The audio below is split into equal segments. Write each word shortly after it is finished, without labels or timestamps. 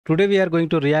Today we are going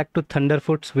to react to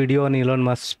Thunderfoot's video on Elon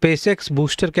Musk. SpaceX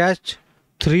booster catch,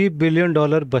 $3 billion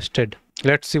busted.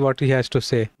 Let's see what he has to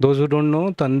say. Those who don't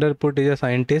know, Thunderfoot is a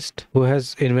scientist who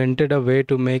has invented a way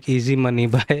to make easy money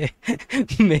by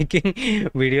making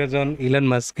videos on Elon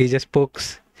Musk. He just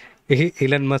pokes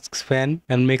Elon Musk's fan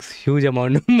and makes huge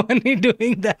amount of money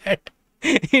doing that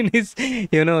in his,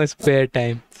 spare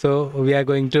time. So we are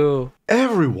going to...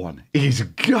 Everyone is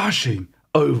gushing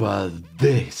over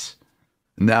this.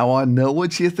 Now I know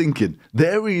what you're thinking.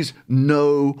 There is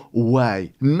no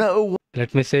way,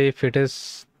 Let me say if it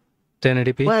is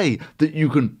 1080p. way that you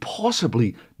can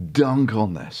possibly dunk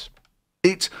on this.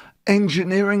 It's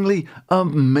engineeringly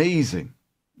amazing.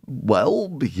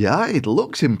 Well, yeah, it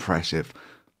looks impressive.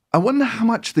 I wonder how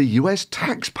much the US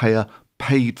taxpayer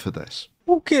paid for this.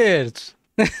 Who cares?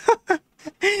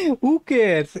 Who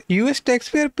cares? US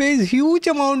taxpayer pays huge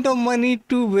amount of money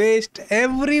to waste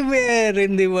everywhere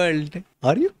in the world.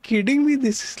 Are you kidding me?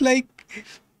 This is like,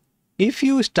 if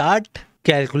you start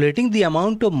calculating the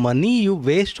amount of money you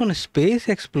waste on space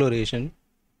exploration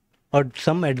or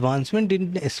some advancement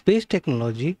in space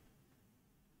technology,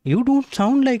 you don't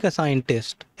sound like a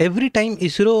scientist. Every time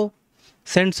ISRO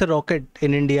sends a rocket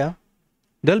in India,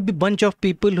 there'll be a bunch of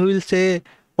people who will say,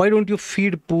 why don't you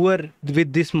feed poor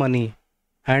with this money?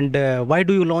 And why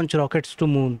do you launch rockets to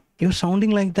moon? You're sounding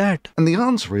like that. And the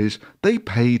answer is they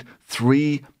paid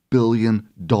 $3 billion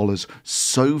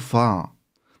so far.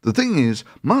 The thing is,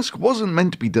 Musk wasn't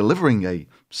meant to be delivering a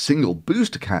single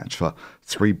booster catch for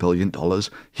 $3 billion.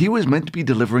 He was meant to be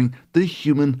delivering the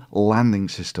human landing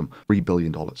system, $3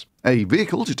 billion. A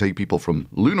vehicle to take people from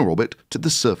lunar orbit to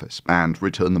the surface and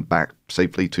return them back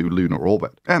safely to lunar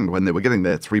orbit. And when they were getting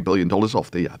their $3 billion off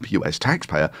the US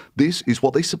taxpayer, this is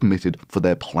what they submitted for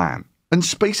their plan. And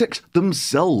SpaceX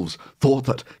themselves thought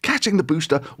that catching the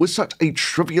booster was such a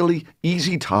trivially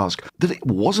easy task that it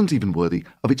wasn't even worthy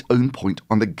of its own point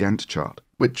on the Gantt chart,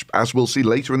 which, as we'll see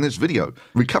later in this video,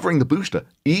 recovering the booster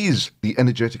is the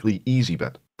energetically easy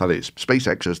bit. That is,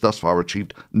 SpaceX has thus far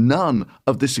achieved none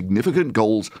of the significant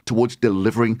goals towards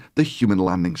delivering the human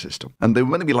landing system. And they were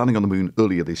meant to be landing on the moon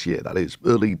earlier this year, that is,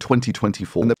 early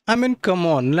 2024. I mean, come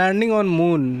on, landing on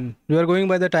moon. You are going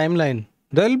by the timeline.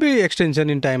 There'll be extension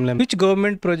in timeline. Which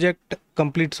government project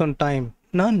completes on time?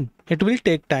 None. It will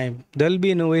take time. There'll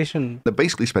be innovation. They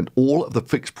basically spent all of the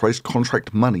fixed price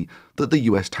contract money that the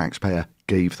US taxpayer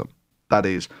gave them. That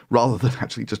is, rather than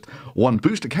actually just one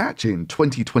booster catch in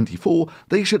 2024,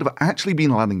 they should have actually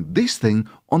been landing this thing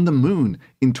on the moon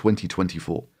in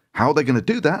 2024. How are they going to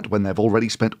do that when they've already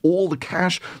spent all the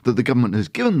cash that the government has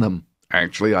given them?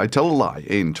 Actually, I tell a lie.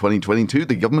 In 2022,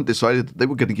 the government decided that they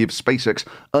were going to give SpaceX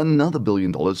another $1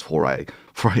 billion for a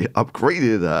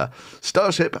upgraded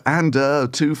Starship and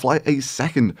to fly a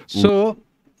second. So,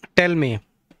 tell me,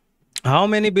 how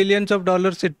many billions of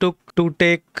dollars it took to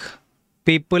take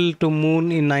people to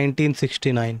moon in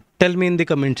 1969? Tell me in the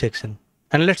comment section.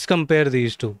 And let's compare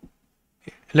these two.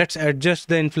 Let's adjust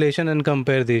the inflation and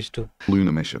compare these two.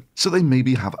 Lunar mission. So they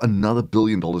maybe have another $1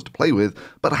 billion to play with,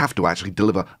 but have to actually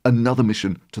deliver another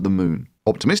mission to the moon.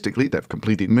 Optimistically, they've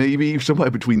completed maybe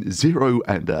somewhere between 0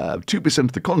 and 2%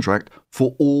 of the contract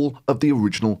for all of the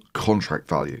original contract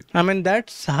value. I mean,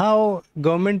 that's how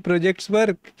government projects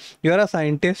work. You're a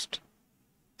scientist.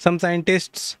 Some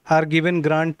scientists are given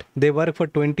grant, they work for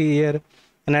 20 years,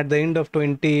 and at the end of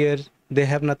 20 years, they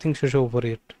have nothing to show for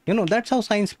it. That's how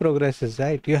science progresses,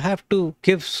 right? You have to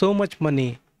give so much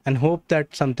money and hope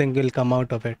that something will come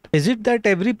out of it. Is it that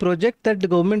every project that the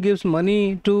government gives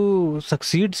money to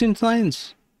succeeds in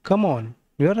science? Come on,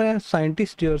 you're a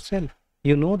scientist yourself.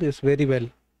 You know this very well.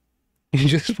 You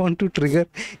just want to trigger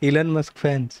Elon Musk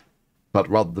fans. But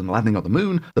rather than landing on the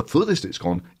moon, the furthest it's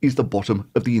gone is the bottom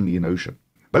of the Indian Ocean.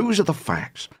 Those are the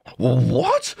facts.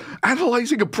 What?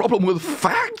 Analyzing a problem with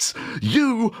facts?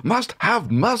 You must have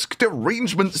Musk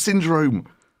derangement syndrome.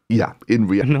 Yeah, in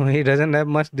reality. No, he doesn't have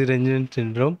much derangement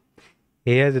syndrome.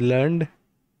 He has learned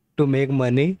to make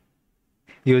money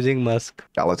using Musk.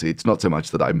 It's not so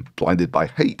much that I'm blinded by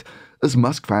hate, as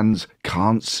Musk fans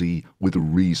can't see with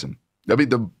reason. I mean,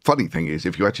 the funny thing is,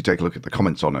 if you actually take a look at the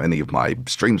comments on any of my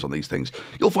streams on these things,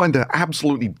 you'll find they're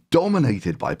absolutely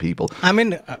dominated by people. I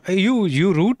mean,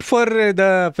 you root for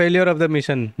the failure of the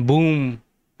mission. Boom.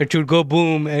 It should go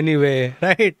boom anyway,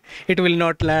 right? It will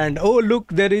not land. Oh, look,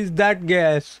 there is that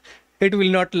gas. It will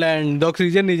not land. The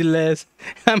oxygen is less.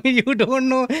 I mean, you don't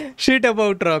know shit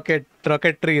about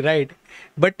rocketry, right?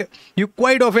 But you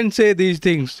quite often say these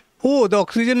things. Oh, the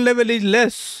oxygen level is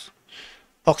less.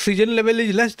 Oxygen level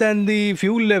is less than the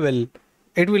fuel level.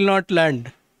 It will not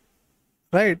land.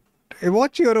 Right?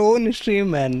 watch your own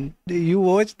stream, man. You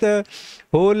watch the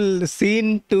whole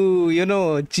scene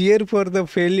to, cheer for the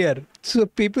failure. So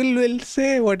people will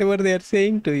say whatever they are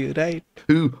saying to you, right?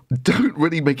 Who don't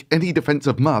really make any defense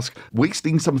of Musk,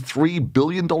 wasting some $3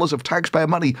 billion of taxpayer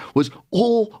money was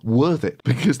all worth it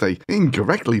because they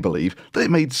incorrectly believe that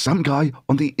it made some guy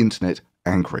on the internet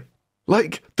angry.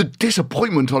 Like, the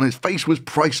disappointment on his face was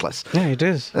priceless. Yeah, it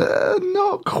is.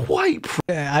 Not quite.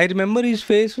 I remember his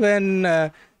face when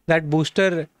that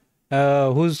booster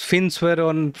whose fins were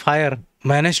on fire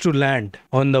managed to land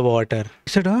on the water. He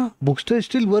said, booster is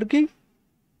still working?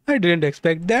 I didn't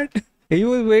expect that. He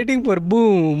was waiting for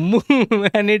boom, boom,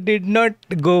 and it did not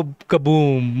go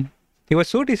kaboom. He was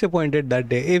so disappointed that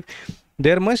day. If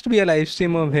there must be a live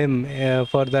stream of him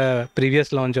for the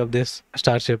previous launch of this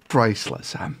Starship.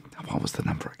 Priceless. What was the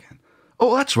number again?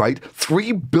 Oh, that's right.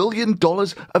 $3 billion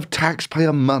of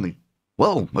taxpayer money.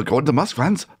 Well, according to Musk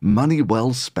fans, money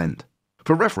well spent.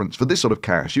 For reference, for this sort of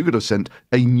cash, you could have sent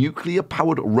a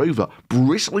nuclear-powered rover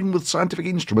bristling with scientific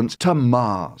instruments to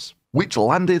Mars, which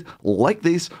landed like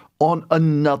this on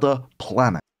another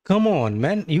planet. Come on,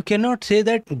 man. You cannot say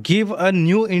that give a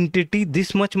new entity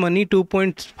this much money,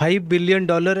 $2.5 billion,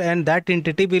 and that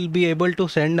entity will be able to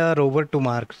send a rover to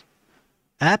Mars.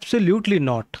 Absolutely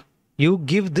not. You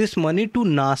give this money to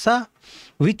NASA,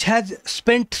 which has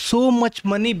spent so much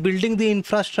money building the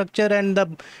infrastructure and the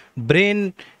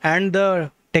brain and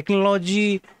the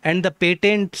technology and the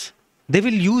patents. They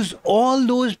will use all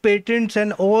those patents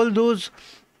and all those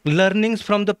learnings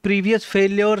from the previous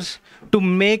failures to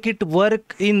make it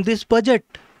work in this budget.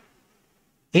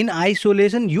 In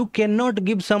isolation, you cannot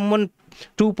give someone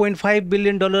 $2.5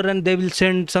 billion and they will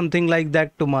send something like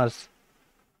that to Mars.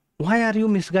 Why are you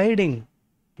misguiding?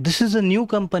 This is a new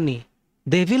company.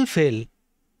 They will fail,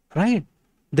 right?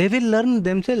 They will learn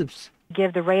themselves.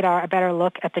 Give the radar a better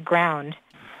look at the ground.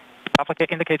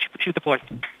 Applicant indicates chute deployed.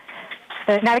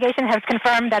 The navigation has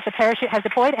confirmed that the parachute has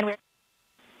deployed and we're...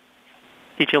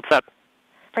 Heat shield set.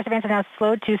 Perseverance is now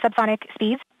slowed to subsonic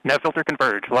speeds. Nav filter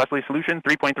converge. Velocity solution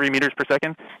 3.3 meters per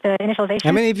second. The initialization...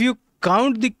 I mean, if you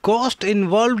count the cost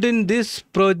involved in this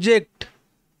project,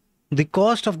 the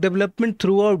cost of development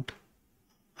throughout,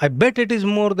 I bet it is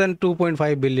more than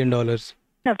 $2.5 billion.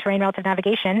 Of terrain relative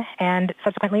navigation and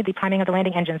subsequently the priming of the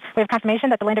landing engines. We have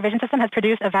confirmation that the lander vision system has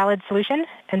produced a valid solution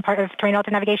in part of terrain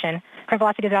relative navigation. Current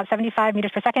velocity is about 75 meters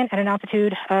per second at an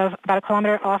altitude of about a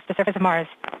kilometer off the surface of Mars.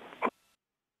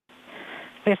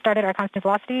 We have started our constant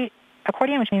velocity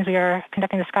accordion, which means we are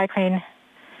conducting the sky crane,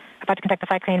 about to conduct the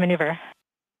sky crane maneuver.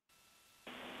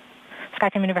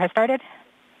 Sky crane maneuver has started,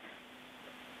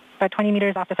 about 20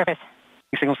 meters off the surface.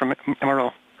 Signals from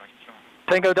MRO.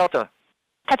 Tango Delta.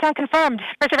 Touchdown confirmed.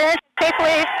 Perseverance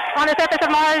safely on the surface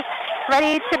of Mars,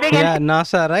 ready to begin. Yeah,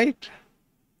 NASA, right?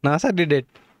 NASA did it.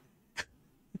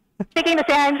 Seeking the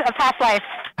sands of past life.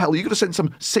 Hell, you could have sent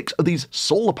some 6 of these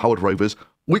solar-powered rovers,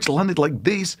 which landed like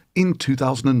this in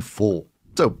 2004.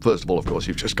 So, first of all, of course,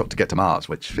 you've just got to get to Mars,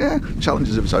 which,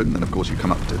 challenges of its own. Then, of course, you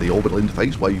come up to the orbital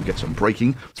interface where you get some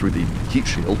braking through the heat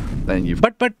shield. Then you've...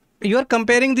 But you are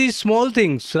comparing these small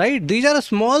things, right? These are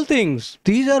small things.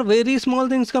 These are very small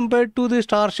things compared to the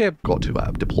Starship. Got to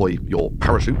deploy your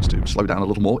parachutes to slow down a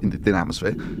little more in the thin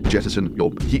atmosphere, jettison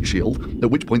your heat shield,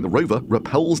 at which point the rover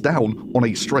rappels down on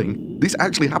a string. This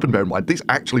actually happened, bear in mind, this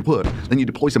actually worked. Then you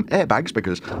deploy some airbags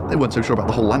because they weren't so sure about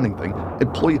the whole landing thing,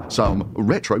 employ some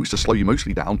retros to slow you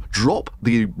mostly down, drop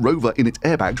the rover in its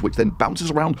airbags, which then bounces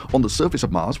around on the surface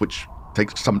of Mars, which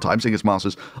takes some time, seeing as Mars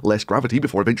has less gravity,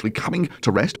 before eventually coming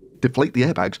to rest, deflate the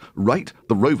airbags, right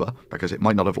the rover, because it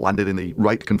might not have landed in the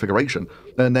right configuration,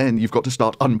 and then you've got to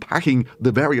start unpacking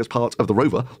the various parts of the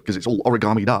rover, because it's all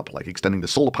origamied up, like extending the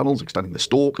solar panels, extending the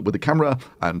stalk with the camera,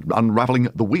 and unraveling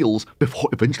the wheels before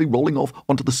eventually rolling off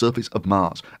onto the surface of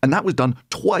Mars. And that was done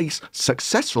twice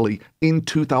successfully in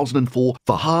 2004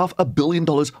 for $500 million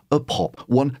a pop,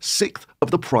 1/6 of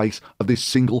the price of this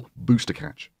single booster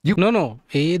catch. No.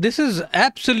 This is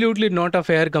absolutely not a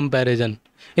fair comparison.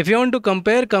 If you want to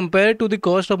compare to the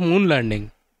cost of moon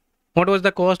landing. What was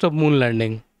the cost of moon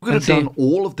landing? You could have done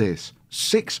all of this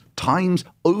 6 times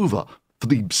over for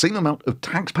the same amount of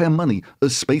taxpayer money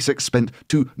as SpaceX spent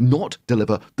to not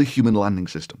deliver the human landing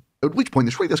system. At which point,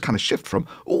 this kind of shift from,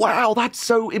 wow, that's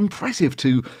so impressive,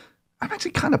 to, I'm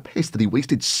actually kind of pissed that he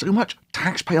wasted so much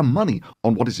taxpayer money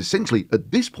on what is essentially,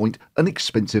 at this point, an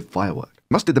expensive firework.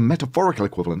 Musk did the metaphorical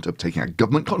equivalent of taking a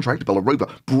government contract to build a rover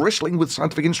bristling with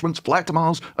scientific instruments, fly it to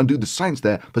Mars, and do the science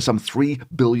there for some $3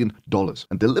 billion,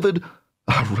 and delivered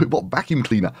a robot vacuum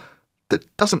cleaner that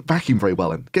doesn't vacuum very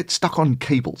well and gets stuck on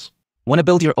cables. Want to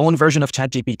build your own version of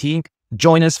ChatGPT?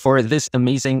 Join us for this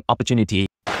amazing opportunity.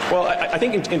 Well, I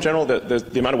think in general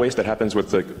the amount of waste that happens with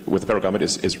the federal government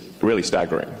is really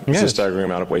staggering. Yes. It's a staggering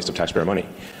amount of waste of taxpayer money.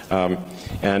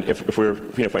 And if we're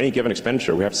for any given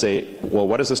expenditure, we have to say, well,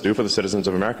 what does this do for the citizens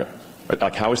of America?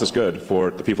 Like, how is this good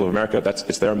for the people of America?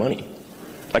 It's their money.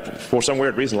 Like, for some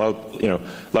weird reason, a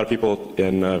lot of people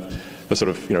in the sort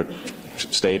of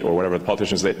state or whatever, the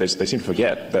politicians, they seem to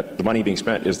forget that the money being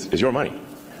spent is your money.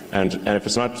 And if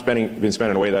it's not being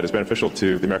spent in a way that is beneficial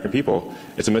to the American people,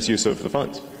 it's a misuse of the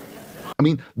funds. I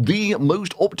mean, the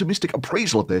most optimistic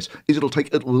appraisal of this is it'll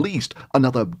take at least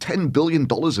another $10 billion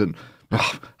and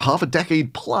half a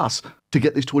decade plus to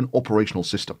get this to an operational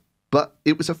system. But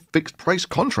it was a fixed price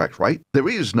contract, right? There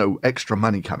is no extra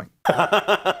money coming.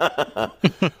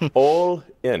 All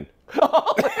in.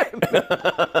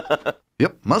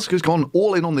 Yep, Musk has gone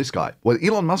all in on this guy. When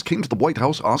Elon Musk came to the White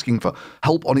House asking for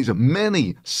help on his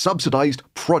many subsidized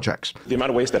projects. The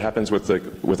amount of waste that happens with the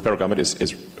federal government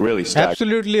is really staggering.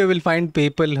 Absolutely, you will find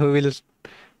people who will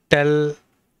tell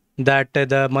that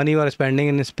the money you are spending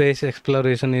in space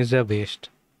exploration is a waste.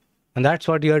 And that's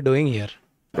what you are doing here.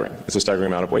 It's a staggering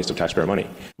amount of waste of taxpayer money.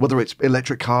 Whether it's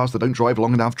electric cars that don't drive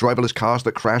long enough, driverless cars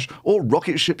that crash, or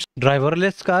rocket ships.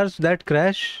 Driverless cars that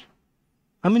crash?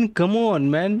 I mean, come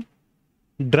on, man.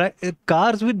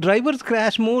 Cars with drivers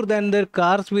crash more than the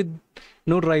cars with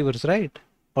no drivers, right?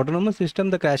 Autonomous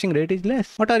system, the crashing rate is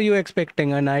less. What are you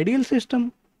expecting? An ideal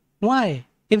system? Why?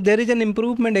 If there is an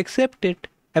improvement, accept it,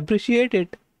 appreciate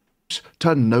it.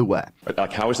 To nowhere.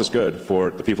 Like, how is this good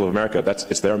for the people of America?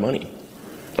 It's their money.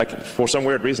 Like, for some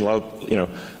weird reason, a lot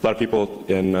of people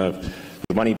in the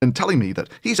money. And telling me that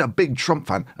he's a big Trump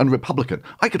fan and Republican.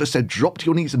 I could have said drop to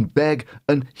your knees and beg,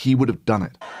 and he would have done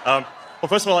it. Well,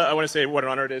 first of all, I want to say what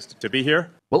an honor it is to be here.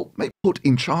 Well, maybe put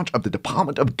in charge of the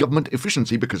Department of Government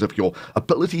Efficiency because of your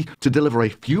ability to deliver a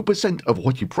few % of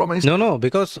what you promised. No,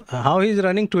 because how he's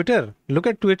running Twitter. Look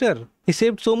at Twitter. He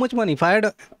saved so much money,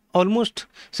 fired almost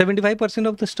 75%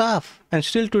 of the staff, and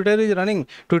still Twitter is running.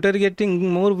 Twitter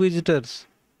getting more visitors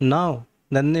now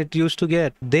than it used to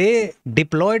get. They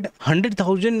deployed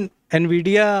 100,000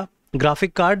 NVIDIA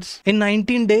graphic cards in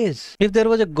 19 days. If there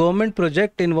was a government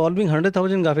project involving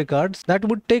 100,000 graphic cards, that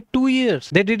would take 2 years.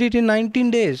 They did it in 19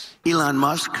 days. Elon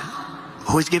Musk,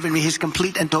 who has given me his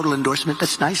complete and total endorsement.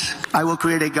 That's nice. I will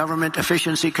create a government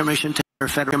efficiency commission to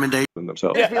federal recommendation.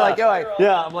 Themselves.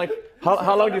 I'm like,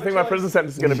 how long do you think my prison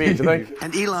sentence is going to be? Do you think?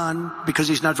 And Elon, because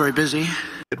he's not very busy.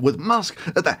 With Musk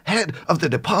at the head of the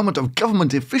Department of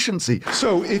Government Efficiency.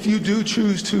 So if you do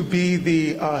choose to be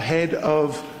the head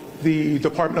of the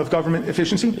Department of Government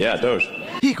Efficiency? Yeah, Doge.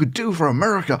 He could do for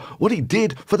America what he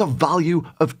did for the value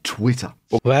of Twitter.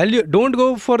 Value. Don't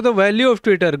go for the value of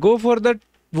Twitter. Go for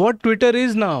what Twitter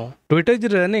is now. Twitter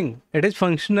is running. It is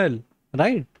functional,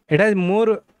 right? It has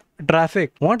more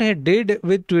traffic. What he did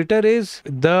with Twitter is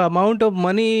the amount of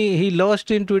money he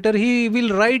lost in Twitter, he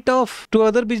will write off to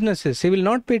other businesses. He will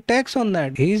not pay tax on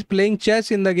that. He is playing chess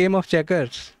in the game of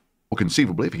checkers. Or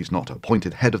conceivably, if he's not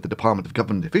appointed head of the Department of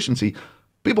Government Efficiency,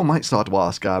 people might start to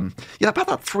ask, about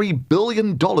that $3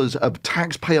 billion of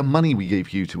taxpayer money we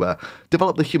gave you to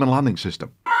develop the human landing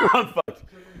system. I'm fucked.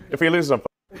 If we lose, I'm fucked.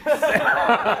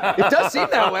 It does seem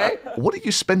that way. What did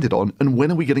you spend it on, and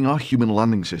when are we getting our human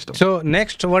landing system? So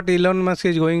next, what Elon Musk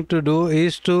is going to do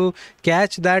is to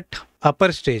catch that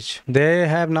upper stage. They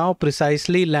have now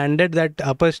precisely landed that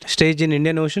upper stage in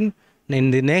Indian Ocean.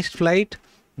 In the next flight,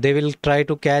 they will try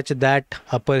to catch that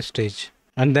upper stage.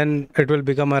 And then it will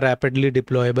become a rapidly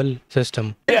deployable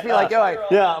system. I'm like,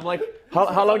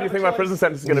 how long do you think my prison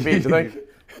sentence is going to be? Do you think?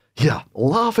 Yeah,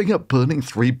 laughing at burning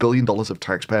 $3 billion of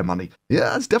taxpayer money.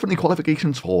 Yeah, that's definitely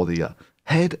qualifications for the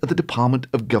head of the Department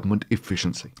of Government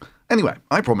Efficiency. Anyway,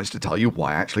 I promised to tell you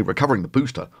why actually recovering the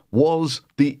booster was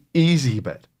the easy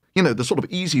bit. You know, the sort of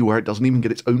easy where it doesn't even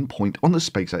get its own point on the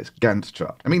SpaceX Gantt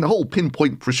chart. I mean, the whole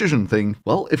pinpoint precision thing,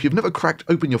 well, if you've never cracked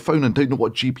open your phone and don't know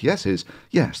what GPS is,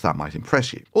 yes, that might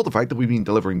impress you. Or the fact that we've been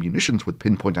delivering munitions with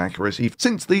pinpoint accuracy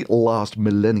since the last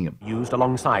millennium. Used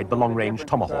alongside the long-range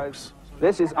Tomahawks.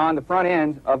 This is on the front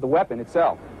end of the weapon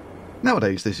itself.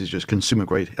 Nowadays, this is just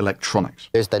consumer-grade electronics.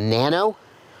 There's the Nano,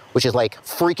 which is like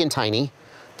freaking tiny.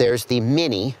 There's the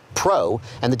Mini Pro,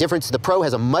 and the difference is the Pro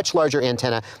has a much larger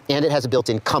antenna, and it has a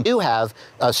built-in compass. You have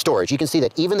storage. You can see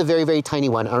that even the very, very tiny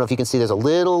one, I don't know if you can see, there's a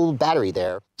little battery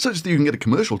there. Such that you can get a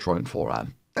commercial drone for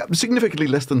significantly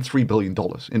less than $3 billion.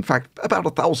 In fact, about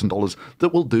 $1,000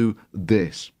 that will do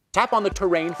this. Tap on the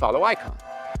terrain follow icon.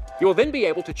 You will then be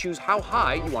able to choose how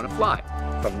high you want to fly,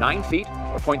 from 9 feet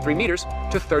or 0.3 meters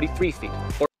to 33 feet.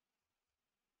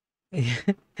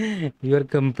 You are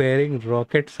comparing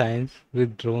rocket science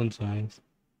with drone science.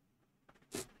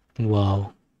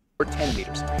 Wow. or 10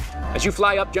 meters. As you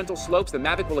fly up gentle slopes, the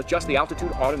Mavic will adjust the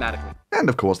altitude automatically. And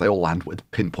of course, they all land with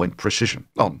pinpoint precision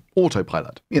on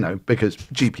autopilot, because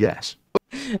GPS.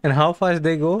 And how fast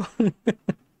they go?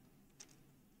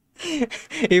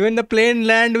 Even the plane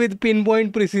land with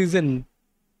pinpoint precision.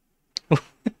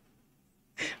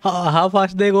 How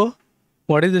fast they go?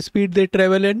 What is the speed they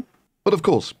travel in? But of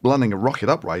course, landing a rocket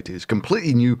upright is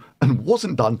completely new and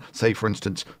wasn't done, say for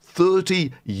instance,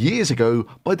 30 years ago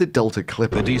by the Delta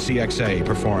Clipper. The DCXA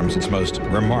performs its most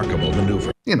remarkable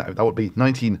maneuver. That would be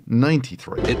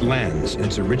 1993. It lands in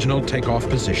its original takeoff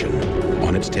position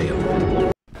on its tail.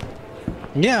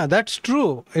 Yeah, that's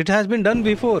true. It has been done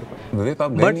before.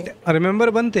 But remember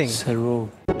one thing.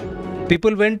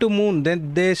 People went to moon,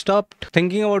 then they stopped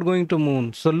thinking about going to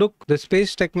moon. So look, the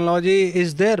space technology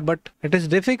is there, but it is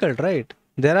difficult, right?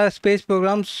 There are space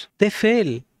programs, they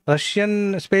fail.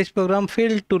 Russian space program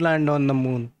failed to land on the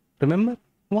moon. Remember?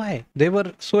 Why? They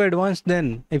were so advanced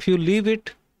then. If you leave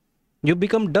it, you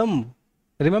become dumb.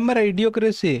 Remember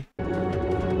Idiocracy?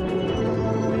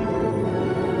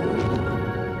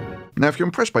 Now, if you're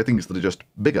impressed by things that are just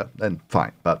bigger, then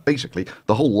fine. But basically,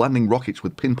 the whole landing rockets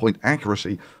with pinpoint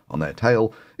accuracy on their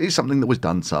tail is something that was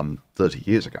done some 30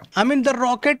 years ago. I mean, the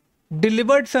rocket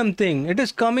delivered something. It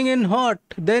is coming in hot,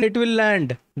 then it will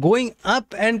land. Going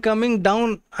up and coming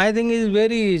down, I think is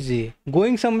very easy.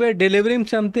 Going somewhere, delivering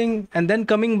something, and then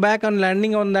coming back and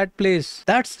landing on that place,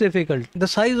 that's difficult. The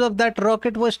size of that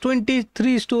rocket was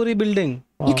 23-story building.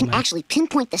 You can actually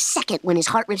pinpoint the second when his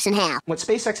heart rips in half. What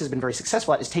SpaceX has been very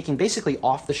successful at is taking basically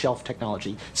off-the-shelf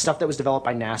technology, stuff that was developed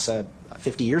by NASA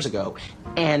 50 years ago,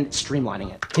 and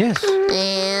streamlining it. Yes.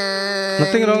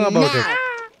 Nothing wrong about it.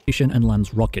 And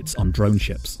lands rockets on drone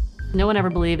ships. No one ever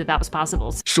believed that was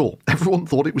possible. Sure, everyone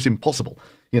thought it was impossible,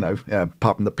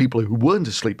 apart from the people who weren't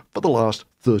asleep for the last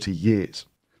 30 years.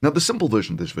 Now, the simple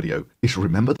version of this video is to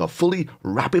remember the fully,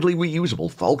 rapidly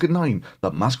reusable Falcon 9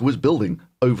 that Musk was building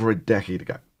over a decade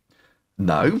ago.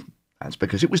 No, that's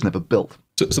because it was never built.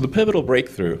 So the pivotal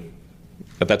breakthrough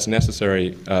that's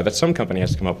necessary, that some company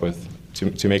has to come up with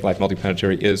to make life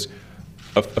multiplanetary is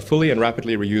a fully and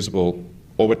rapidly reusable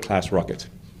orbit-class rocket.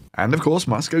 And of course,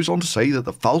 Musk goes on to say that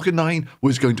the Falcon 9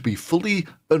 was going to be fully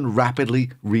and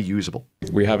rapidly reusable.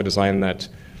 We have a design that,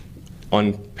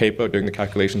 on paper, doing the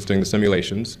calculations, doing the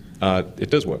simulations, it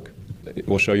does work. It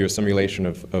will show you a simulation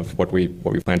of what we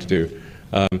plan to do.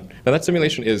 Now that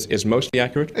simulation is mostly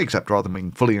accurate. Except rather than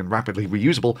being fully and rapidly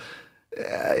reusable,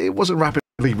 it wasn't rapidly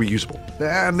reusable.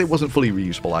 And it wasn't fully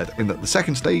reusable either, in that the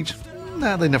second stage,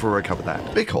 they never recovered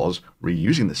that, because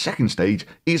reusing the second stage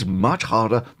is much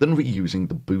harder than reusing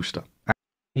the booster.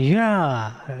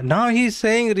 Yeah, now he's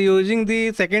saying reusing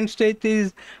the second stage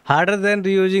is harder than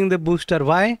reusing the booster.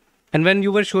 Why? And when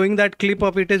you were showing that clip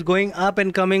of it is going up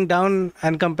and coming down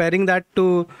and comparing that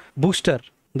to booster,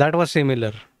 that was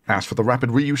similar. As for the rapid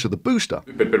reuse of the booster...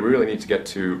 But we really need to get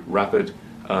to rapidly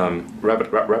and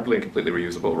completely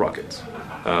reusable rockets,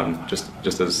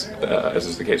 just as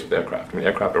is the case with aircraft. I mean,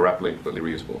 aircraft are rapidly and completely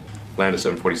reusable. Land a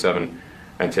 747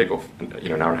 and take off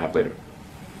an hour and a half later.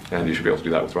 And you should be able to do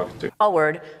that with rockets too.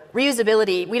 Forward.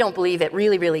 Reusability, we don't believe it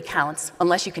really counts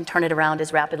unless you can turn it around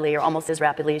as rapidly or almost as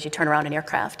rapidly as you turn around an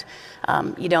aircraft.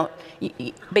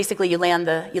 Basically you land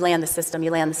the system,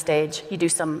 you land the stage, you do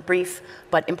some brief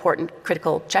but important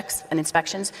critical checks and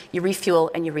inspections, you refuel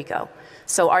and you re-go.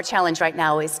 So our challenge right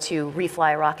now is to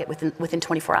refly a rocket within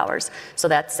 24 hours. So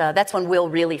that's when we'll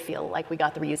really feel like we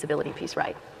got the reusability piece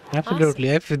right. Absolutely.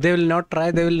 Awesome. If they will not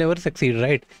try, they will never succeed,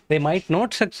 right? They might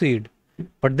not succeed,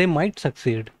 but they might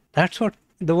succeed. That's what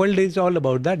the world is all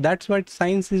about. That's what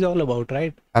science is all about,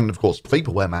 right? And of course,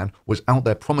 Vaporware Man was out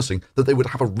there promising that they would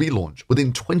have a relaunch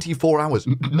within 24 hours,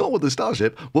 not with the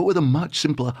Starship, but with a much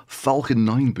simpler Falcon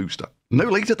 9 booster. No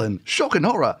later than, shock and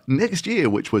horror, next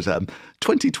year, which was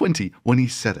 2020 when he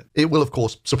said it. It will, of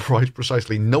course, surprise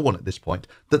precisely no one at this point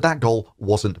that goal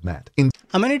wasn't met.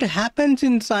 I mean, it happens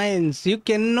in science. You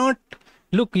cannot...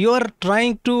 Look, you are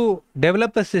trying to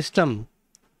develop a system.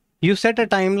 You set a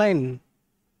timeline.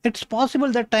 It's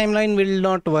possible that timeline will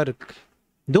not work.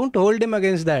 Don't hold him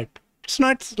against that. It's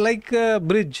not like a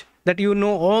bridge that you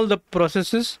know all the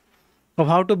processes of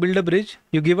how to build a bridge.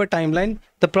 You give a timeline.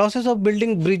 The process of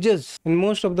building bridges in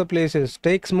most of the places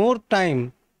takes more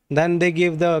time than they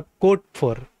give the quote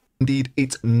for. Indeed,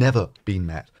 it's never been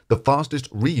met. The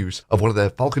fastest reuse of one of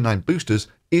their Falcon 9 boosters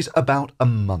is about a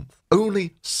month.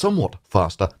 Only somewhat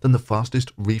faster than the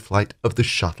fastest reflight of the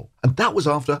shuttle. And that was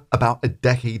after about a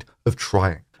decade of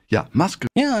trying. Yeah, Musk...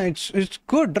 Yeah, it's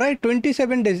good, right?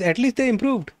 27 days. At least they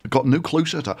improved. Got no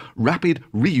closer to rapid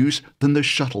reuse than the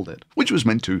shuttle did, which was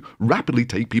meant to rapidly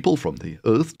take people from the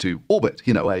Earth to orbit.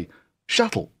 A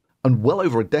shuttle. And well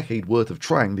over a decade worth of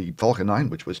trying, the Falcon 9,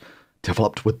 which was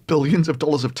developed with billions of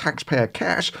dollars of taxpayer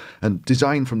cash and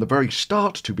designed from the very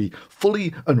start to be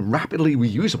fully and rapidly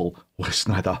reusable, was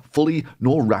neither fully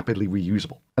nor rapidly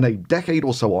reusable. And a decade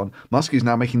or so on, Musk is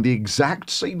now making the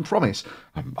exact same promise,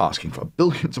 asking for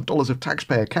billions of dollars of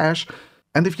taxpayer cash.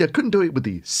 And if you couldn't do it with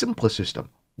the simpler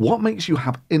system, what makes you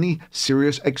have any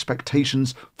serious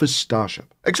expectations for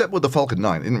Starship? Except with the Falcon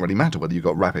 9, it didn't really matter whether you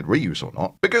got rapid reuse or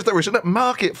not, because there isn't a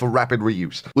market for rapid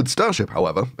reuse. With Starship,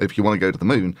 however, if you want to go to the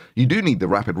moon, you do need the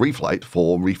rapid reflight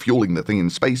for refueling the thing in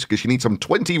space, because you need some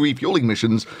 20 refueling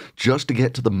missions just to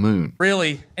get to the moon.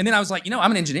 Really? And then I was like,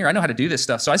 I'm an engineer. I know how to do this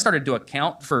stuff. So I started to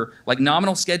account for like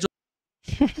nominal schedule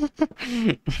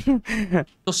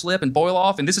slip and boil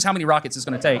off, and this is how many rockets it's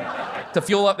going to take to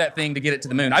fuel up that thing to get it to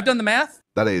the moon. I've done the math.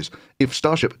 That is, if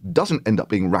Starship doesn't end up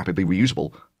being rapidly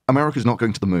reusable, America's not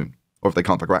going to the moon. Or if they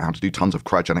can't figure out how to do tons of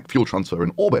cryogenic fuel transfer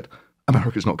in orbit,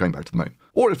 America's not going back to the moon.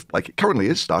 Or if, like it currently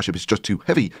is, Starship is just too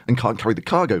heavy and can't carry the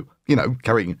cargo,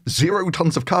 carrying 0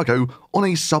 tons of cargo on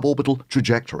a suborbital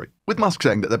trajectory. With Musk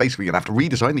saying that they're basically going to have to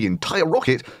redesign the entire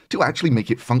rocket to actually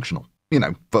make it functional,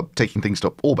 for taking things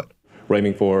to orbit. We're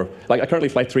aiming for, currently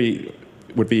Flight 3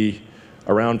 would be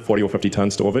around 40 or 50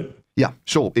 tons to orbit. Yeah,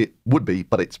 sure, it would be,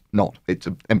 but it's not. It's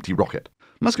an empty rocket.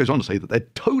 Musk goes on to say that they're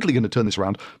totally going to turn this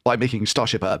around by making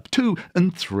Starship 2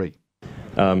 and 3.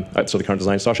 So the current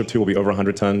design, Starship 2 will be over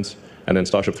 100 tons, and then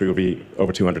Starship 3 will be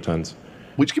over 200 tons.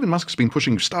 Which, given Musk's been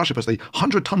pushing Starship as the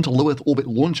 100-ton to low Earth orbit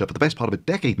launcher for the best part of a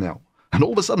decade now. And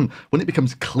all of a sudden, when it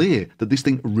becomes clear that this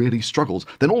thing really struggles,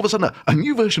 then all of a sudden a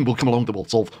new version will come along that will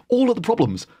solve all of the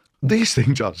problems. This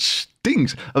thing just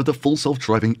stinks of the full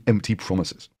self-driving empty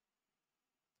promises.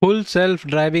 Full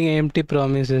self-driving empty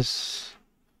promises.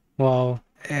 Wow.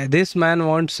 This man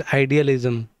wants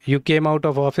idealism. You came out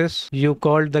of office, you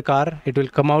called the car, it will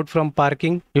come out from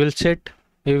parking, you will sit,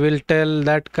 you will tell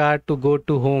that car to go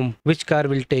to home. Which car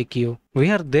will take you?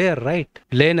 We are there, right?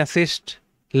 Lane assist,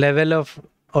 level of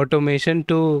automation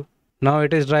to now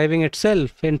it is driving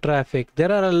itself in traffic.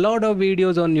 There are a lot of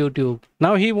videos on YouTube.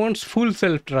 Now he wants full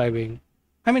self-driving.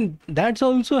 I mean, that's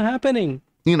also happening.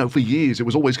 For years, it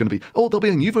was always going to be, there'll be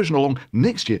a new version along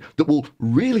next year that will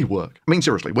really work. I mean,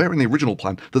 seriously, where in the original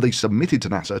plan that they submitted to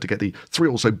NASA to get the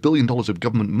 $3 billion or so of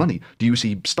government money do you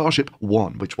see Starship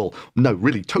 1, which will,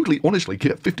 totally honestly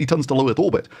get 50 tons to low Earth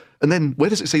orbit? And then where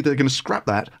does it say they're going to scrap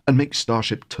that and make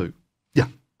Starship 2? Yeah,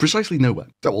 precisely nowhere.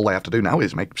 So all they have to do now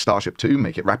is make Starship 2,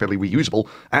 make it rapidly reusable,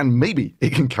 and maybe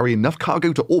it can carry enough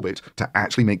cargo to orbit to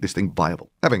actually make this thing viable,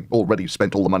 having already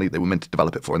spent all the money they were meant to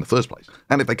develop it for in the first place.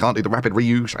 And if they can't do the rapid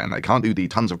reuse, and they can't do the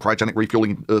tons of cryogenic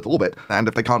refueling in Earth orbit, and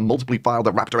if they can't multiply fire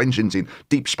the Raptor engines in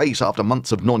deep space after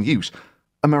months of non-use,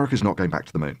 America's not going back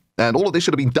to the moon. And all of this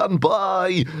should have been done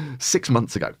by 6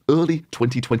 months ago, early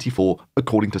 2024,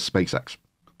 according to SpaceX.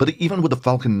 But even with the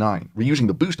Falcon 9, reusing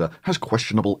the booster has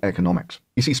questionable economics.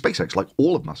 You see, SpaceX, like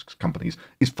all of Musk's companies,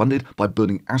 is funded by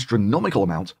burning astronomical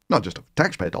amounts, not just of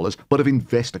taxpayer dollars, but of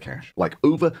investor cash, like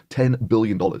over $10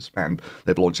 billion. And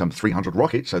they've launched some 300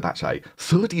 rockets, so that's a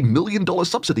 $30 million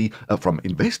subsidy from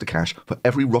investor cash for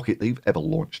every rocket they've ever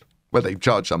launched. Where they've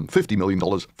charged some $50 million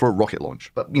for a rocket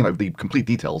launch. But, the complete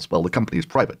details, well, the company is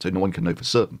private, so no one can know for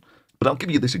certain. But I'll give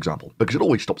you this example, because it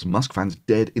always stops Musk fans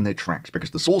dead in their tracks,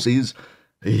 because the source is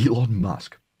Elon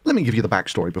Musk. Let me give you the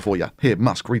backstory before you hear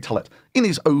Musk retell it in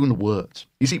his own words.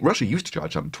 You see, Russia used to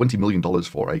charge some $20 million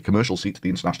for a commercial seat to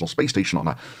the International Space Station on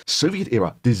a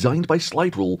Soviet-era, designed by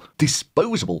slide rule,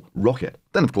 disposable rocket.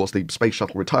 Then, of course, the space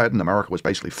shuttle retired and America was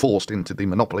basically forced into the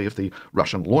monopoly of the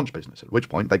Russian launch business, at which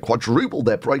point they quadrupled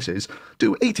their prices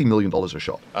to $80 million a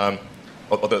shot.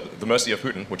 The mercy of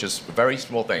Putin, which is a very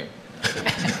small thing.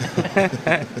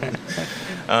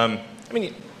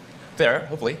 Fair,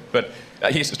 hopefully, but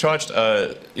he's charged,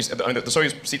 the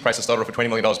Soyuz seat prices started off at $20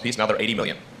 million a piece, now they're $80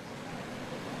 million.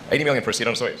 $80 million for a seat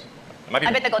on a Soyuz. I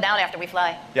bet they go down after we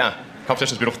fly. Yeah,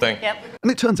 competition's a beautiful thing. Yep.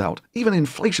 And it turns out, even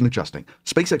inflation adjusting,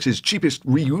 SpaceX's cheapest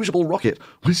reusable rocket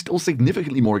was still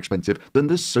significantly more expensive than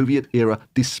the Soviet-era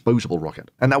disposable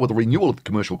rocket. And now with the renewal of the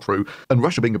commercial crew and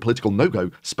Russia being a political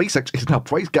no-go, SpaceX is now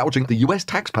price gouging the US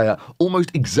taxpayer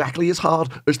almost exactly as hard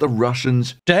as the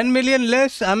Russians. 10 million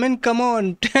less? I mean, come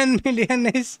on. 10 million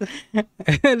is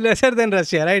lesser than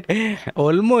Russia, right?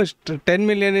 Almost 10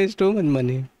 million is too much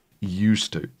money.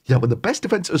 Used to. Yeah, but the best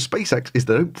defense of SpaceX is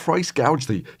they don't price gouge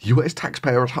the US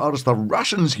taxpayer as hard as the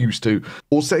Russians used to,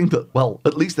 or saying that, well,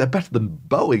 at least they're better than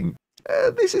Boeing.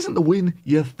 This isn't the win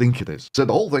you think it is. So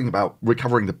the whole thing about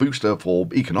recovering the booster for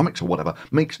economics or whatever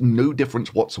makes no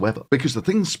difference whatsoever, because the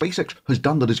thing SpaceX has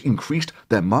done that has increased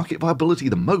their market viability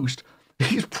the most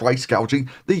is price gouging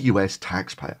the US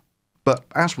taxpayer. But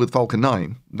as with Falcon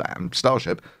 9 and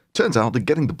Starship, turns out that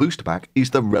getting the booster back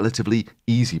is the relatively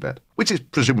easy bit, which is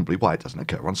presumably why it doesn't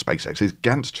occur on SpaceX's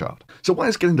Gantt chart. So why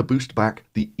is getting the booster back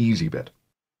the easy bit?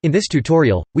 In this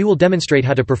tutorial, we will demonstrate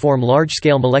how to perform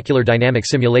large-scale molecular dynamic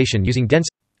simulation using dense...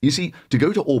 You see, to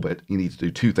go to orbit, you need to do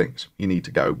two things. You need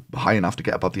to go high enough to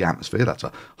get above the atmosphere, that's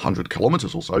 100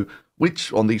 kilometers or so,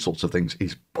 which on these sorts of things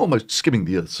is almost skimming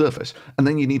the Earth's surface, and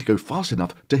then you need to go fast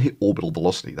enough to hit orbital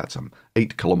velocity, that's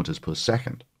 8 kilometers per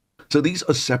second. So these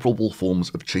are separable forms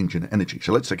of change in energy.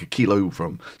 So let's take a kilo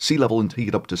from sea level and take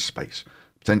it up to space.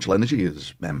 Potential energy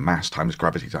is mass times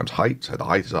gravity times height, so the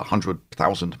height is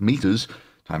 100,000 meters,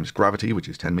 times gravity, which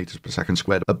is 10 meters per second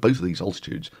squared. At both of these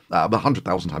altitudes,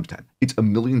 100,000 times 10. It's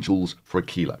 1,000,000 joules for a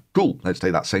kilo. Cool, let's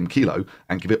take that same kilo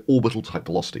and give it orbital type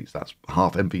velocities. That's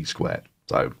half mv squared.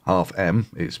 So half m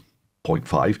is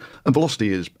 0.5, and velocity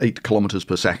is 8 kilometers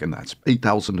per second. That's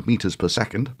 8,000 meters per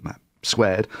second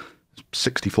squared,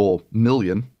 64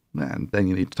 million. And then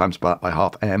you need to times that by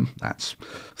half m. That's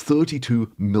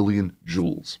 32 million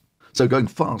joules. So going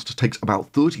fast takes about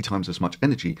 30 times as much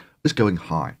energy as going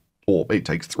high. Or it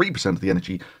takes 3% of the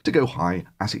energy to go high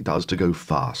as it does to go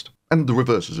fast. And the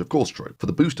reverse is of course true. For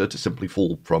the booster to simply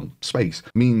fall from space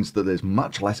means that there's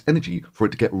much less energy for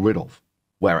it to get rid of.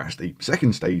 Whereas the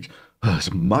second stage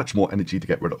has much more energy to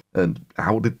get rid of. And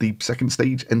how did the second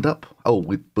stage end up? Oh,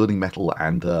 with burning metal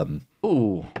and,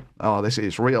 this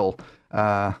is real.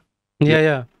 Yeah,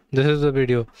 this is the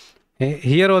video.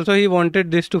 Here also he wanted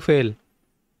this to fail.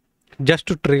 Just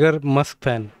to trigger Musk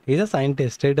fan. He's a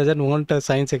scientist. He doesn't want a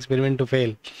science experiment to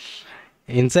fail.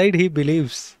 Inside he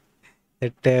believes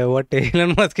that what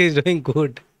Elon Musk is doing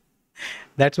good.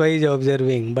 That's why he's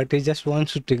observing. But he just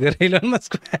wants to trigger Elon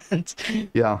Musk fans.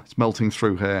 Yeah, it's melting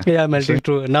through here. Yeah, melting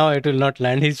through. Now it will not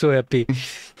land. He's so happy.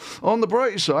 On the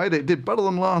bright side, it did better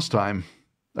than last time.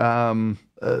 Even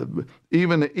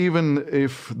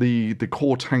if the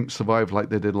core tanks survived like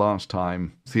they did last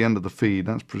time, it's the end of the feed.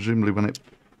 That's presumably when it...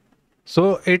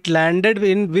 So it landed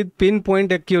with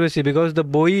pinpoint accuracy because the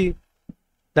buoy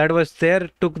that was there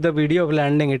took the video of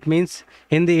landing. It means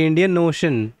in the Indian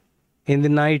Ocean, in the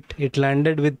night, it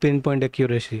landed with pinpoint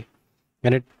accuracy.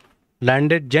 And it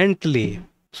landed gently.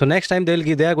 So next time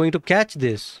they are going to catch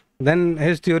this. Then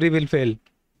his theory will fail.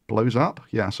 Blows up?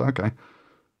 Yes, okay.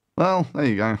 Well, there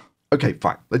you go. Okay,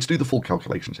 fine. Let's do the full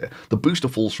calculations here. The booster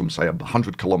falls from, say,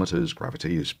 100 kilometers,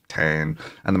 gravity is 10,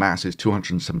 and the mass is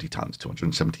 270 tons,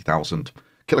 270,000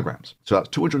 kilograms. So that's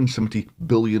 270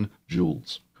 billion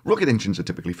joules. Rocket engines are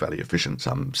typically fairly efficient,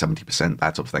 some 70%,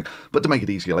 that sort of thing. But to make it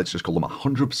easier, let's just call them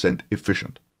 100%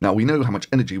 efficient. Now, we know how much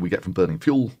energy we get from burning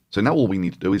fuel, so now all we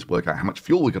need to do is work out how much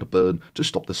fuel we've got to burn to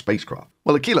stop the spacecraft.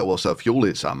 Well, a kilo or so of fuel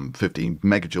is some 50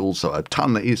 megajoules, so a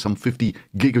ton is some 50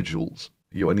 gigajoules.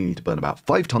 You only need to burn about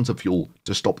 5 tons of fuel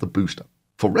to stop the booster.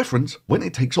 For reference, when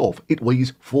it takes off, it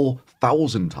weighs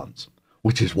 4,000 tons,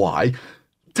 which is why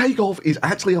takeoff is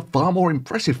actually a far more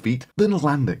impressive feat than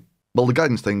landing. Well, the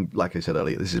guidance thing, like I said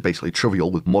earlier, this is basically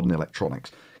trivial with modern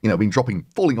electronics. Been dropping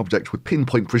falling objects with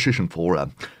pinpoint precision for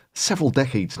several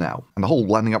decades now, and the whole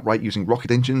landing upright using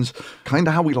rocket engines, kind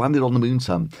of how we landed on the moon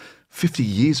some 50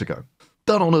 years ago,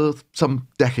 done on Earth some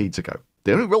decades ago.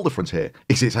 The only real difference here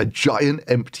is it's a giant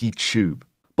empty tube.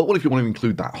 But what if you want to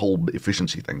include that whole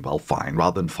efficiency thing? Well, fine.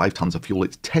 Rather than 5 tons of fuel,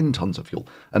 it's 10 tons of fuel.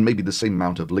 And maybe the same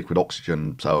amount of liquid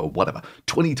oxygen, so whatever.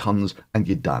 20 tons and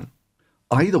you're done.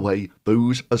 Either way,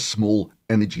 those are small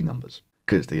energy numbers.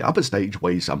 Because the upper stage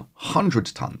weighs some 100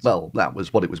 tons. Well, that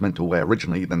was what it was meant to weigh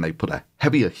originally. Then they put a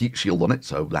heavier heat shield on it,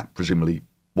 so that presumably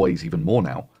weighs even more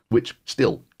now. Which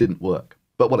still didn't work.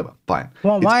 But whatever, fine.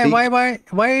 Well, why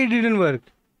it didn't work?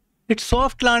 It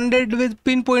soft landed with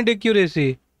pinpoint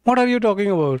accuracy. What are you talking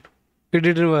about? It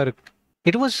didn't work.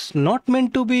 It was not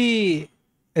meant to be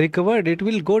recovered. It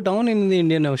will go down in the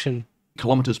Indian Ocean.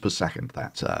 Kilometers per second,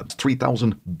 that's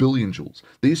 3,000 billion joules.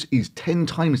 This is 10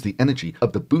 times the energy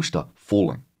of the booster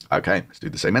falling. Okay, let's do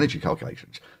the same energy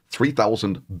calculations.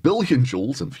 3,000 billion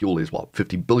joules, and fuel is what,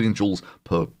 50 billion joules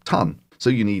per ton. So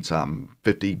you need some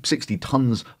 50, 60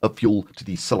 tons of fuel to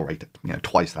decelerate it.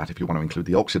 Twice that if you want to include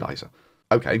the oxidizer.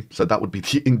 Okay, so that would be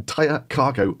the entire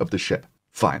cargo of the ship.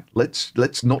 Fine,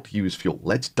 let's not use fuel.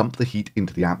 Let's dump the heat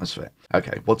into the atmosphere.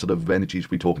 Okay, what sort of energies are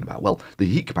we talking about? Well, the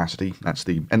heat capacity, that's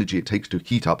the energy it takes to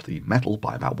heat up the metal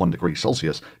by about 1 degree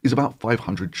Celsius, is about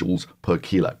 500 joules per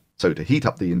kilo. So to heat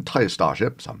up the entire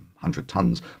Starship, some 100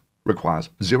 tons, requires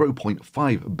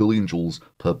 0.5 billion joules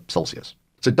per Celsius.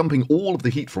 So dumping all of the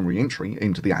heat from re-entry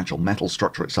into the actual metal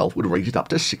structure itself would raise it up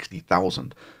to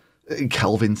 60,000.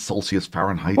 Kelvin, Celsius,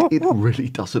 Fahrenheit, it really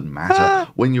doesn't matter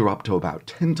when you're up to about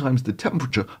 10 times the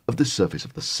temperature of the surface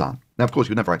of the sun. Now, of course,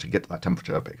 you never actually get to that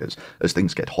temperature because as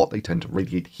things get hot, they tend to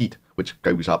radiate heat, which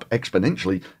goes up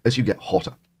exponentially as you get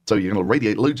hotter. So you're going to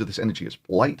radiate loads of this energy as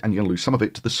light, and you're going to lose some of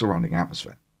it to the surrounding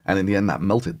atmosphere. And in the end, that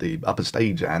melted the upper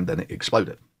stage, and then it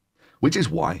exploded. Which is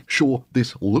why, sure,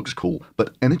 this looks cool,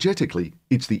 but energetically,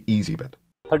 it's the easy bit.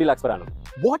 30 lakhs per annum.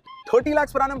 What? 30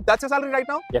 lakhs per annum? That's your salary right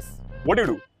now? Yes. What do you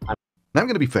do? Now, I'm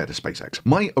going to be fair to SpaceX.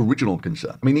 My original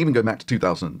concern, I mean, even going back to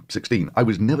 2016, I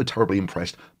was never terribly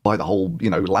impressed by the whole,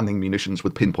 landing munitions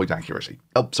with pinpoint accuracy.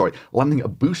 Landing a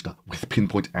booster with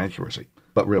pinpoint accuracy.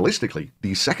 But realistically,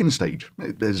 the second stage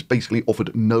has basically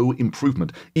offered no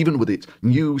improvement, even with its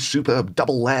new super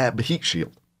double layer heat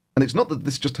shield. And it's not that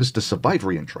this just has to survive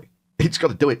re-entry. It's got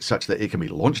to do it such that it can be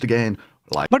launched again.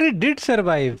 But it did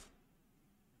survive.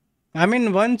 I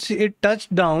mean, once it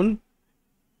touched down,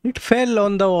 it fell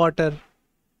on the water.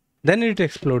 Then it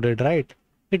exploded, right?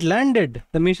 It landed.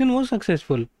 The mission was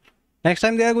successful. Next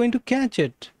time they are going to catch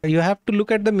it. You have to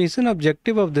look at the mission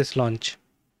objective of this launch.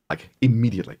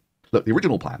 Immediately. Look, the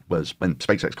original plan was, when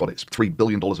SpaceX got its $3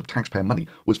 billion of taxpayer money,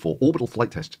 was for orbital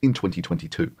flight tests in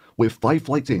 2022. We're 5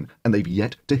 flights in, and they've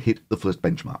yet to hit the first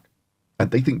benchmark. And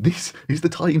they think this is the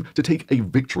time to take a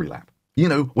victory lap.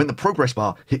 When the progress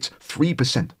bar hits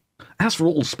 3%. As for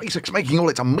all SpaceX making all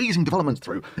its amazing developments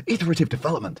through iterative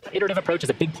development. The iterative approach is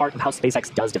a big part of how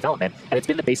SpaceX does development, and it's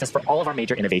been the basis for all of our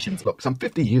major innovations. Look, some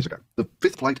 50 years ago, the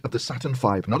 5th flight of the Saturn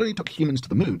V not only took humans to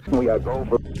the moon. We are going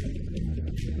for...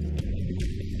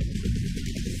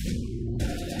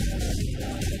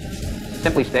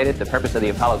 Simply stated, the purpose of the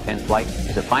Apollo 10 flight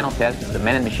is a final test of the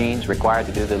men and machines required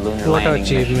to do the lunar landing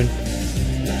mission.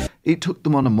 It took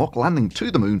them on a mock landing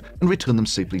to the moon and returned them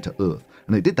safely to Earth.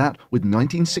 And they did that with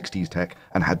 1960s tech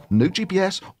and had no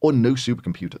GPS or no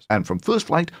supercomputers. And from first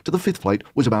flight to the 5th flight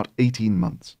was about 18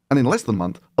 months. And in less than a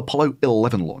month, Apollo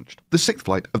 11 launched, the 6th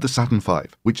flight of the Saturn V,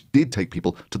 which did take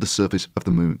people to the surface of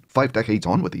the moon. 5 decades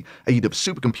on, with the aid of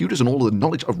supercomputers and all of the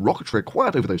knowledge of rocketry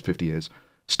acquired over those 50 years,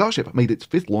 Starship made its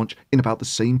 5th launch in about the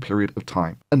same period of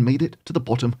time and made it to the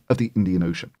bottom of the Indian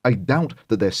Ocean. I doubt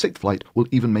that their 6th flight will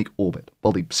even make orbit,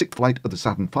 while the 6th flight of the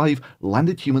Saturn V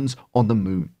landed humans on the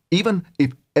moon. Even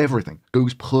if everything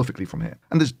goes perfectly from here,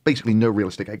 and there's basically no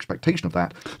realistic expectation of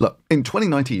that. Look, in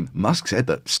 2019, Musk said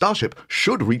that Starship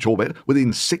should reach orbit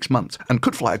within 6 months and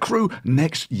could fly a crew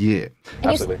next year.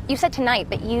 And you said tonight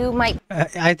that you might...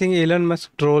 I think Elon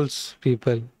Musk trolls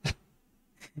people.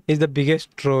 He's the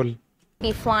biggest troll.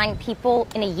 Be flying people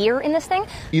in a year in this thing?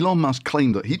 Elon Musk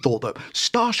claimed that he thought that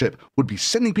Starship would be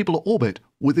sending people to orbit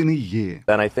within a year.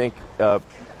 And I think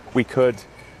we could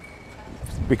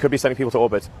be sending people to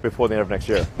orbit before the end of next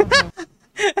year.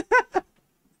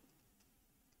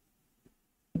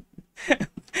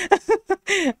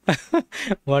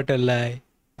 What a lie.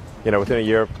 Within a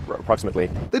year, approximately.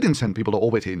 They didn't send people to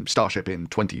orbit in Starship in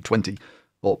 2020,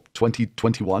 or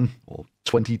 2021, or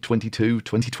 2022,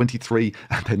 2023,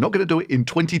 and they're not going to do it in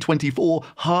 2024,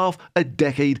 half a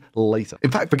decade later. In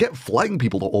fact, forget flying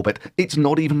people to orbit, it's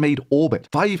not even made orbit.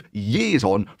 5 years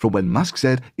on from when Musk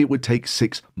said it would take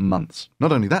 6 months.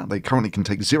 Not only that, they currently can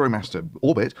take zero mass to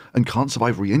orbit and can't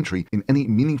survive re-entry in any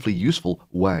meaningfully useful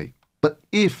way. But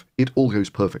if it all goes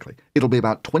perfectly, it'll be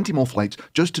about 20 more flights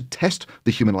just to test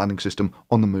the human landing system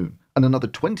on the moon, and another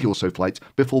 20 or so flights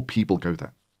before people go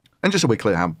there. And just so we're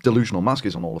clear how delusional Musk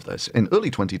is on all of this, in early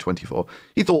 2024,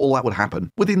 he thought all that would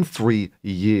happen within 3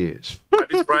 years. I'd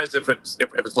be surprised if it's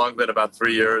longer than about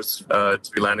 3 years to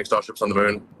be landing Starships on the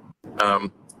moon.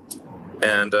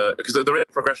 Because the rate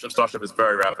of progression of Starship is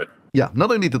very rapid. Yeah,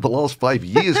 not only did the last 5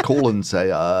 years call and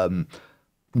say,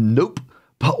 nope,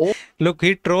 but all... Look,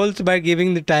 he trolls by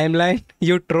giving the timeline.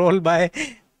 You troll by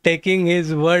taking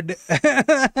his word.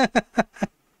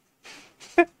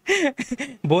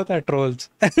 Both are trolls.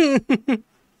 Also,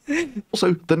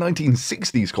 the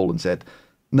 1960s call and said,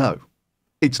 no,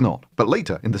 it's not. But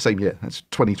later in the same year, that's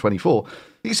 2024,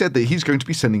 he said that he's going to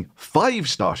be sending 5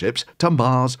 Starships to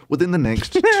Mars within the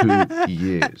next 2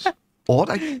 years. Odd,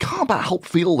 I can't but help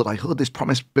feel that I heard this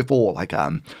promise before, like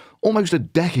almost a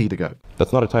decade ago.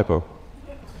 That's not a typo.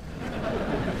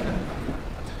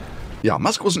 Yeah,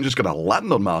 Musk wasn't just going to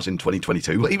land on Mars in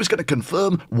 2022, he was going to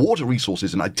confirm water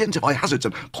resources and identify hazards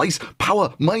and place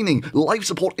power, mining, life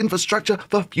support infrastructure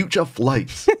for future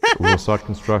flights. We'll start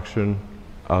construction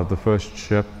of the first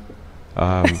ship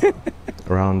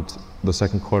around the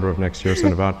second quarter of next year, so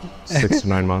in about 6 to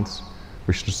 9 months,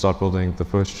 we should start building the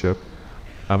first ship.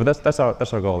 But that's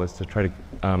our goal, is to try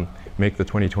to make the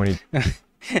 2020...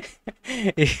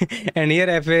 And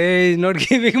here FAA is not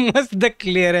giving us the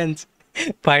clearance.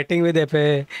 Fighting with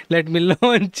FAA. Let me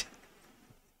launch.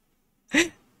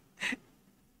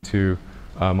 To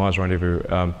Mars Rendezvous.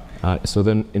 So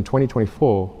then in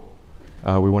 2024,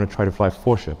 we want to try to fly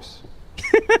 4 ships.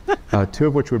 2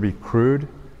 of which would be crewed,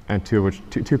 and 2 of which,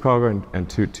 two cargo and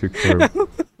two crew.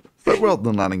 But rather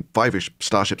than landing 5-ish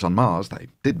starships on Mars, they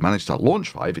did manage to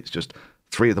launch 5. It's just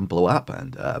 3 of them blew up,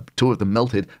 and 2 of them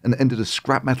melted and ended as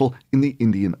scrap metal in the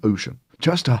Indian Ocean.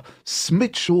 Just a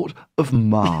smidge short of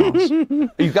Mars.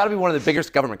 You've got to be one of the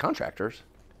biggest government contractors.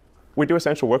 We do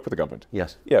essential work for the government.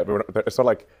 Yes. Yeah, but it's not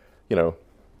like, you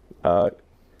know,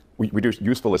 we do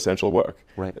useful, essential work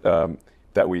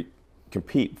that we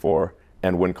compete for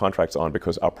and win contracts on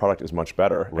because our product is much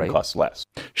better and costs less.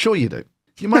 Sure you do.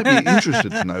 You might be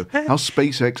interested to know how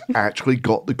SpaceX actually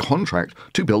got the contract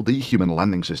to build the human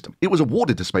landing system. It was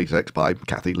awarded to SpaceX by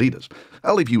Kathy Leaders.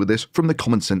 I'll leave you with this from the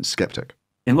Common Sense Skeptic.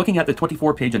 In looking at the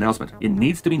 24-page announcement, it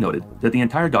needs to be noted that the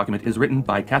entire document is written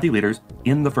by Kathy Leaders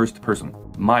in the first person.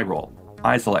 My role.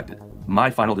 I selected.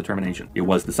 My final determination. It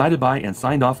was decided by and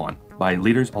signed off on by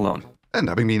Leaders alone. And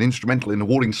having been instrumental in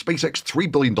awarding SpaceX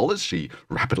 $3 billion, she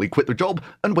rapidly quit the job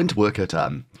and went to work at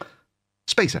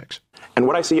SpaceX. And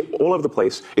what I see all over the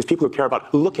place is people who care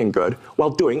about looking good while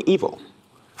doing evil.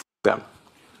 F them.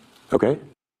 Okay?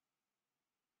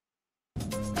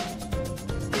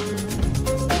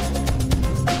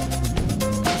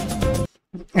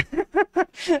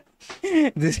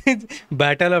 This is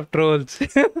Battle of Trolls.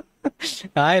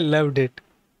 I loved it.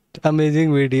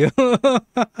 Amazing video.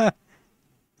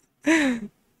 The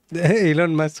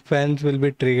Elon Musk fans will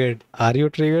be triggered. Are you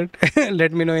triggered?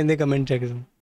 Let me know in the comment section.